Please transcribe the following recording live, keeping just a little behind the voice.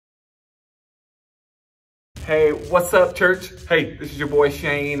Hey, what's up, church? Hey, this is your boy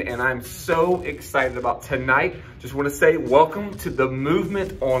Shane, and I'm so excited about tonight. Just want to say welcome to the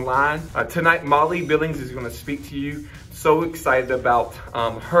Movement Online. Tonight, Molly Billings is going to speak to you. So excited about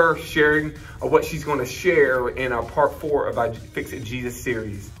her sharing what she's going to share in our part 4 of our Fix It Jesus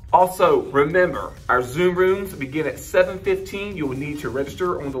series. Also, remember, our Zoom rooms begin at 7:15. You will need to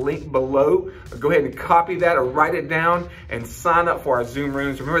register on the link below. Go ahead and copy that or write it down and sign up for our Zoom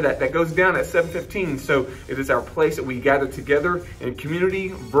rooms. Remember that goes down at 7:15. So it is our place that we gather together in community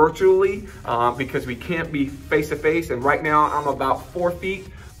virtually because we can't be face to face. And right now I'm about 4 feet,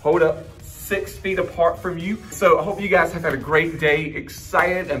 6 feet apart from you. So I hope you guys have had a great day,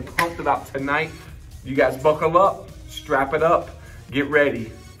 excited and pumped about tonight. You guys buckle up, strap it up, get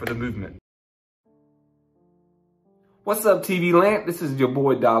ready for the movement. What's up, TV Land? This is your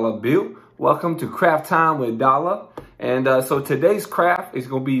boy Dollar Bill. Welcome to Craft Time with Dollar. And so today's craft is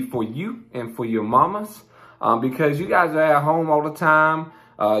gonna be for you and for your mamas because you guys are at home all the time.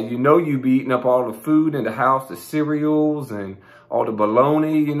 You know you be eating up all the food in the house, the cereals and all the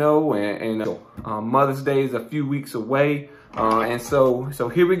bologna, you know, and Mother's Day is a few weeks away. And so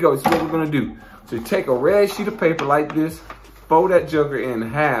here we go. This is what we're gonna do. So you take a red sheet of paper like this, fold that joker in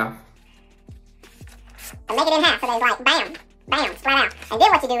half. And make it in half so there's like bam, bam, spread out. And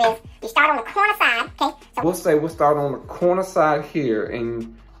then what you do is you start on the corner side, okay? So We'll start on the corner side here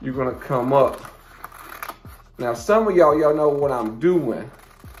and you're gonna come up. Now some of y'all know what I'm doing.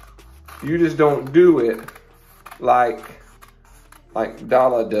 You just don't do it like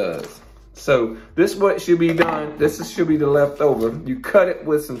Dollar does. So this is what should be done. This should be the leftover. You cut it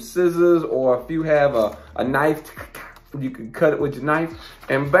with some scissors, or if you have a knife, you can cut it with your knife,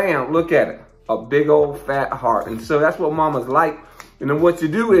 and bam, look at it. A big old fat heart. And so that's what mama's like. And then what you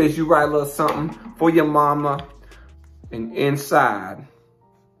do is you write a little something for your mama and inside.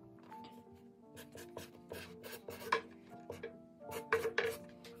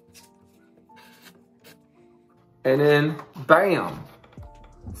 And then bam,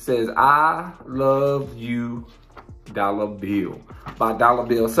 says I love you, Dollar Bill, by Dollar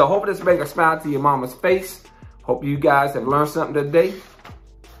Bill. So hope this makes a smile to your mama's face. Hope you guys have learned something today.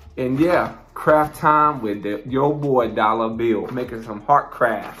 And yeah, craft time with your boy Dollar Bill, making some heart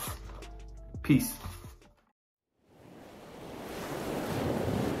crafts. Peace.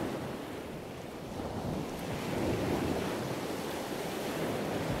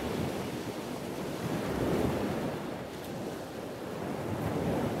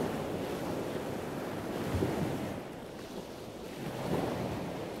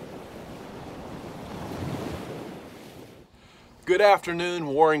 Good afternoon,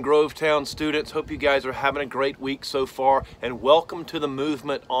 Warren Grovetown students. Hope you guys are having a great week so far, and welcome to the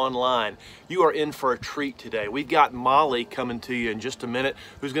Movement Online. You are in for a treat today. We've got Molly coming to you in just a minute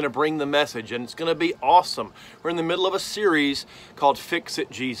who's going to bring the message, and it's going to be awesome. We're in the middle of a series called Fix It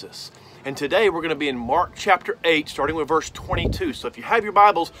Jesus. And today we're going to be in Mark chapter 8, starting with verse 22. So if you have your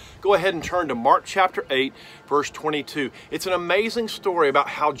Bibles, go ahead and turn to Mark chapter 8, verse 22. It's an amazing story about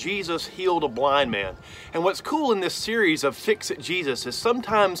how Jesus healed a blind man. And what's cool in this series of Fix It Jesus is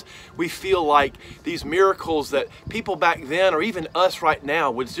sometimes we feel like these miracles that people back then, or even us right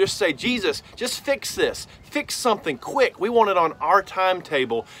now, would just say, Jesus, just fix this. Fix something quick. We want it on our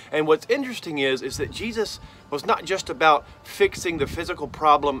timetable. And what's interesting is that Jesus was not just about fixing the physical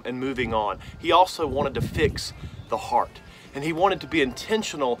problem and moving on. He also wanted to fix the heart. And he wanted to be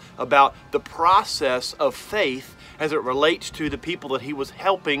intentional about the process of faith as it relates to the people that he was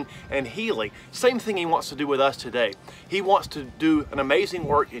helping and healing. Same thing he wants to do with us today. He wants to do an amazing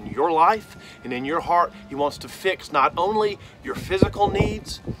work in your life and in your heart. He wants to fix not only your physical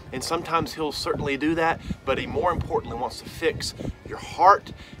needs, and sometimes he'll certainly do that, but he more importantly wants to fix your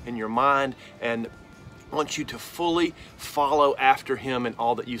heart and your mind, and wants you to fully follow after him in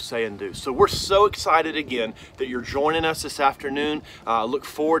all that you say and do. So we're so excited again that you're joining us this afternoon. Look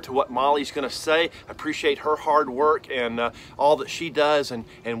forward to what Molly's going to say. Appreciate her hard work and all that she does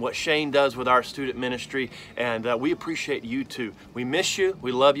and what Shane does with our student ministry. And we appreciate you too. We miss you.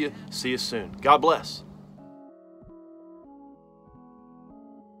 We love you. See you soon. God bless.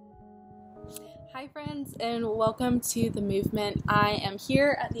 Hi friends, and welcome to the movement. I am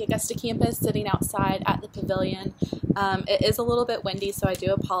here at the Augusta campus sitting outside at the pavilion. It is a little bit windy, so I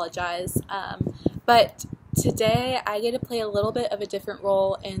do apologize. But today I get to play a little bit of a different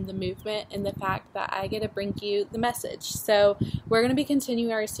role in the movement, in the fact that I get to bring you the message. So we're going to be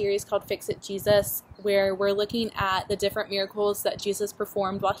continuing our series called Fix It Jesus, where we're looking at the different miracles that Jesus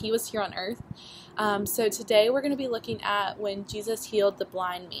performed while he was here on earth. So today we're going to be looking at when Jesus healed the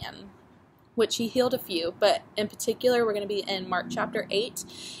blind man. which he healed a few, but in particular we're going to be in Mark chapter 8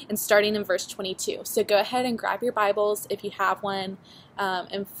 and starting in verse 22. So go ahead and grab your Bibles if you have one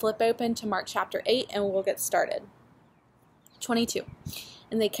and flip open to Mark chapter 8 and we'll get started. 22.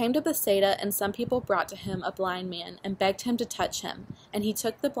 And they came to Bethsaida, and some people brought to him a blind man and begged him to touch him. And he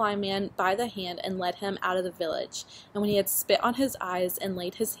took the blind man by the hand and led him out of the village. And when he had spit on his eyes and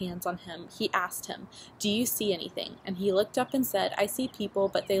laid his hands on him, he asked him, "Do you see anything?" And he looked up and said, "I see people,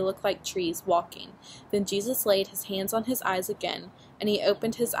 but they look like trees walking." Then Jesus laid his hands on his eyes again, and he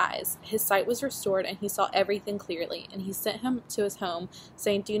opened his eyes. His sight was restored, and he saw everything clearly. And he sent him to his home,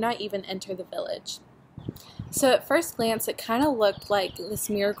 saying, "Do not even enter the village." So at first glance, it kind of looked like this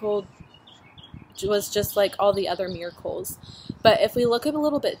miracle was just like all the other miracles. But if we look a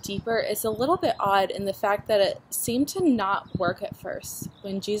little bit deeper, it's a little bit odd in the fact that it seemed to not work at first.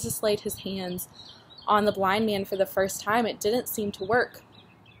 When Jesus laid his hands on the blind man for the first time, it didn't seem to work.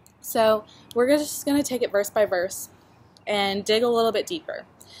 So we're just going to take it verse by verse and dig a little bit deeper.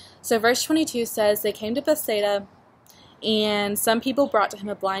 So verse 22 says, they came to Bethsaida, and some people brought to him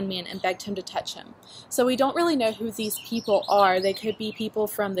a blind man and begged him to touch him. So we don't really know who these people are. They could be people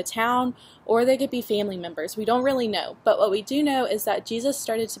from the town, or they could be family members. We don't really know. But what we do know is that Jesus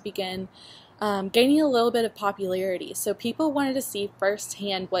started to begin gaining a little bit of popularity. So people wanted to see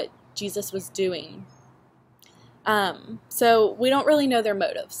firsthand what Jesus was doing. So we don't really know their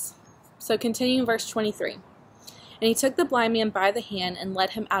motives. So continuing verse 23. And he took the blind man by the hand and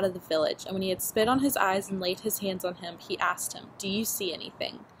led him out of the village. And when he had spit on his eyes and laid his hands on him, he asked him, "Do you see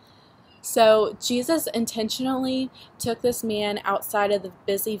anything?" So Jesus intentionally took this man outside of the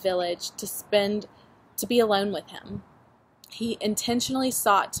busy village to be alone with him. He intentionally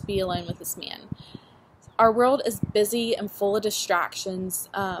sought to be alone with this man. Our world is busy and full of distractions,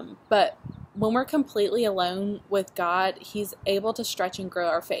 but when we're completely alone with God, he's able to stretch and grow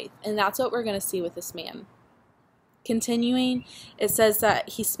our faith. And that's what we're going to see with this man. Continuing, it says that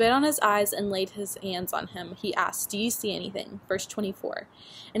he spit on his eyes and laid his hands on him. He asked, "Do you see anything?" Verse 24.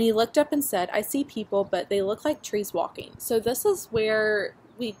 And he looked up and said, "I see people, but they look like trees walking." So this is where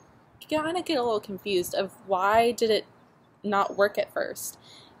we kind of get a little confused of why did it not work at first.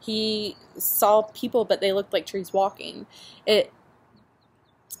 He saw people, but they looked like trees walking. It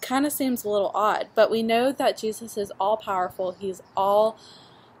kind of seems a little odd, but we know that Jesus is all-powerful. He's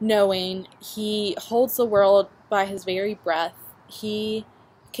all-knowing. He holds the world by his very breath. He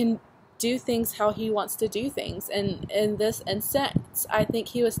can do things how he wants to do things. And in this instance, I think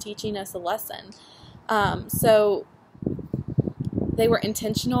he was teaching us a lesson. So they were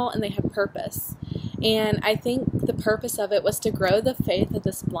intentional and they had purpose. And I think the purpose of it was to grow the faith of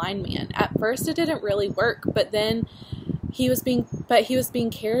this blind man. At first it didn't really work, but then he was being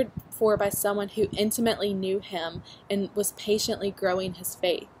cared for by someone who intimately knew him and was patiently growing his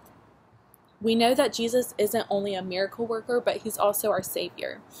faith. We know that Jesus isn't only a miracle worker, but he's also our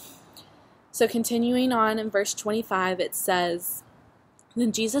Savior. So continuing on in verse 25, it says,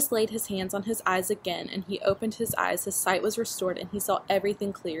 Then Jesus laid his hands on his eyes again, and he opened his eyes. His sight was restored, and he saw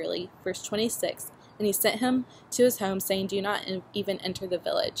everything clearly. Verse 26, And he sent him to his home, saying, Do not even enter the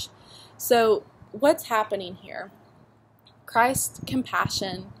village. So what's happening here? Christ's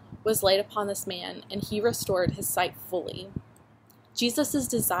compassion was laid upon this man, and he restored his sight fully. Jesus'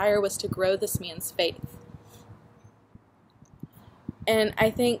 desire was to grow this man's faith. And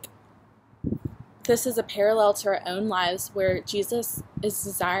I think this is a parallel to our own lives where Jesus is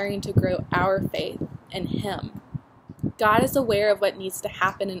desiring to grow our faith in him. God is aware of what needs to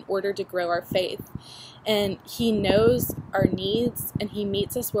happen in order to grow our faith. And he knows our needs and he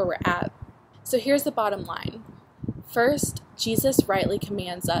meets us where we're at. So here's the bottom line. First, Jesus rightly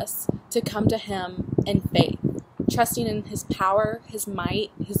commands us to come to him in faith, trusting in his power, his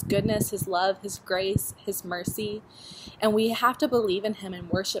might, his goodness, his love, his grace, his mercy. And we have to believe in him and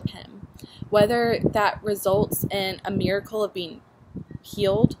worship him. Whether that results in a miracle of being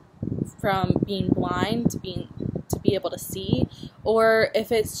healed from being blind to be able to see, or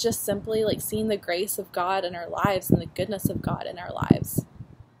if it's just simply like seeing the grace of God in our lives and the goodness of God in our lives.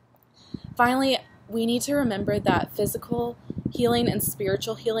 Finally, we need to remember that physical healing and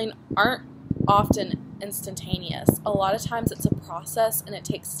spiritual healing aren't often instantaneous. A lot of times it's a process and it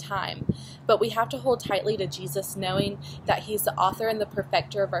takes time, but we have to hold tightly to Jesus, knowing that he's the author and the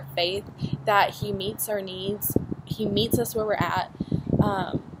perfecter of our faith, that he meets our needs, he meets us where we're at,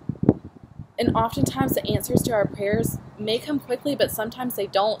 and oftentimes the answers to our prayers may come quickly, but sometimes they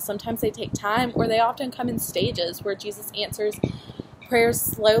don't. Sometimes they take time, or they often come in stages where Jesus answers prayers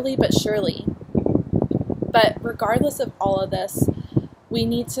slowly but surely. But regardless of all of this, we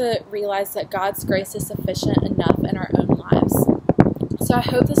need to realize that God's grace is sufficient enough in our own lives. So I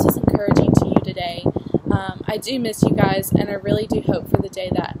hope this was encouraging to you. today. I do miss you guys, and I really do hope for the day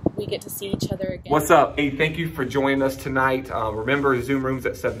that we get to see each other again. What's up? Hey, thank you for joining us tonight. Remember, Zoom rooms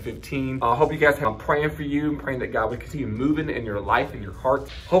at 7:15. I hope you guys have, I'm praying for you. I'm praying that God will continue moving in your life and your heart.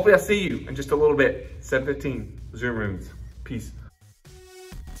 Hopefully I'll see you in just a little bit. 7:15, Zoom rooms. Peace.